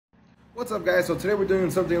What's up, guys? So today we're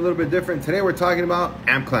doing something a little bit different. Today we're talking about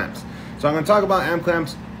amp clamps. So I'm going to talk about amp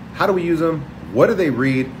clamps. How do we use them? What do they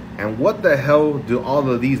read? And what the hell do all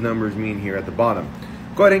of these numbers mean here at the bottom?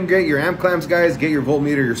 Go ahead and get your amp clamps, guys. Get your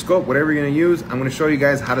voltmeter, your scope, whatever you're going to use. I'm going to show you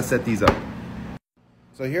guys how to set these up.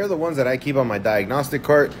 So here are the ones that I keep on my diagnostic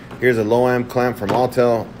cart. Here's a low amp clamp from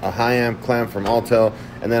Altel, a high amp clamp from Altel,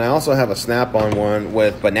 and then I also have a snap-on one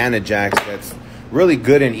with banana jacks that's really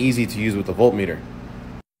good and easy to use with the voltmeter.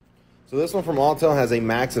 So this one from Altel has a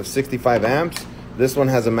max of 65 amps. This one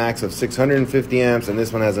has a max of 650 amps, and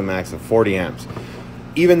this one has a max of 40 amps.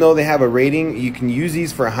 Even though they have a rating, you can use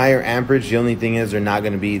these for higher amperage. The only thing is they're not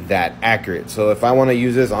going to be that accurate. So if I want to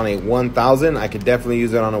use this on a 1000, I could definitely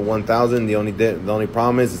use it on a 1000. The only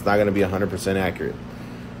problem is it's not going to be 100% accurate.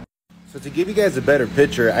 So to give you guys a better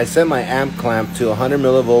picture, I set my amp clamp to 100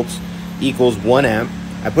 millivolts equals 1 amp.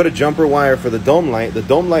 I put a jumper wire for the dome light. The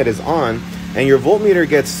dome light is on, and your voltmeter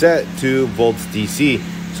gets set to volts DC.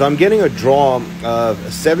 So I'm getting a draw of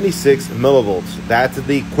 76 millivolts. That's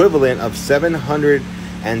the equivalent of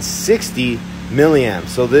 760 milliamps.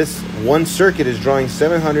 So this one circuit is drawing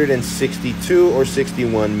 762 or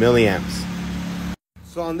 61 milliamps.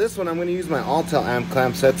 So on this one, I'm going to use my Altel amp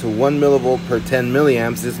clamp set to 1 millivolt per 10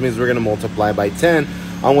 milliamps. This means we're going to multiply by 10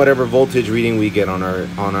 on whatever voltage reading we get on our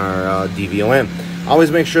DVOM.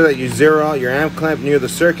 Always make sure that you zero out your amp clamp near the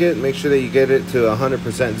circuit. Make sure that you get it to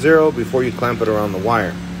 100% zero before you clamp it around the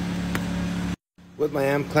wire. With my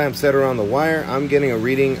amp clamp set around the wire, I'm getting a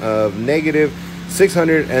reading of negative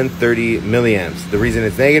 630 milliamps. The reason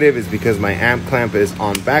it's negative is because my amp clamp is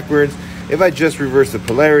on backwards. If I just reverse the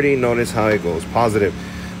polarity, notice how it goes positive.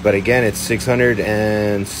 But again, it's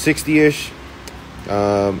 660-ish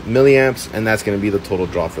milliamps, and that's going to be the total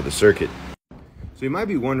draw for the circuit. So you might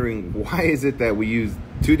be wondering, why is it that we use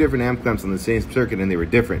two different amp clamps on the same circuit and they were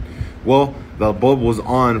different? Well, the bulb was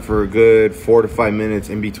on for a good 4 to 5 minutes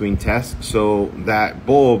in between tests, so that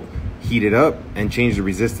bulb heated up and changed the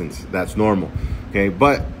resistance. That's normal, okay?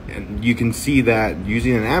 But you can see that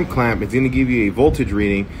using an amp clamp, it's going to give you a voltage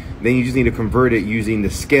reading. Then you just need to convert it using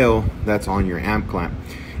the scale that's on your amp clamp.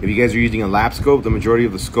 If you guys are using a lap scope, the majority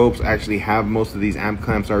of the scopes actually have most of these amp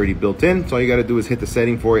clamps already built in. So all you got to do is hit the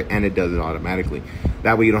setting for it and it does it automatically.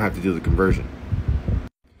 That way you don't have to do the conversion.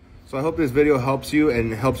 So I hope this video helps you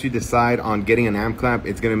and helps you decide on getting an amp clamp.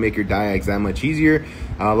 It's going to make your diags that much easier.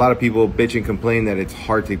 A lot of people bitch and complain that it's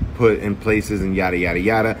hard to put in places and yada, yada,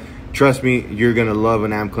 yada. Trust me, you're going to love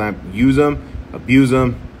an amp clamp. Use them, abuse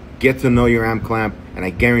them, get to know your amp clamp, and I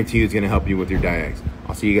guarantee you it's going to help you with your diags.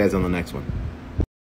 I'll see you guys on the next one.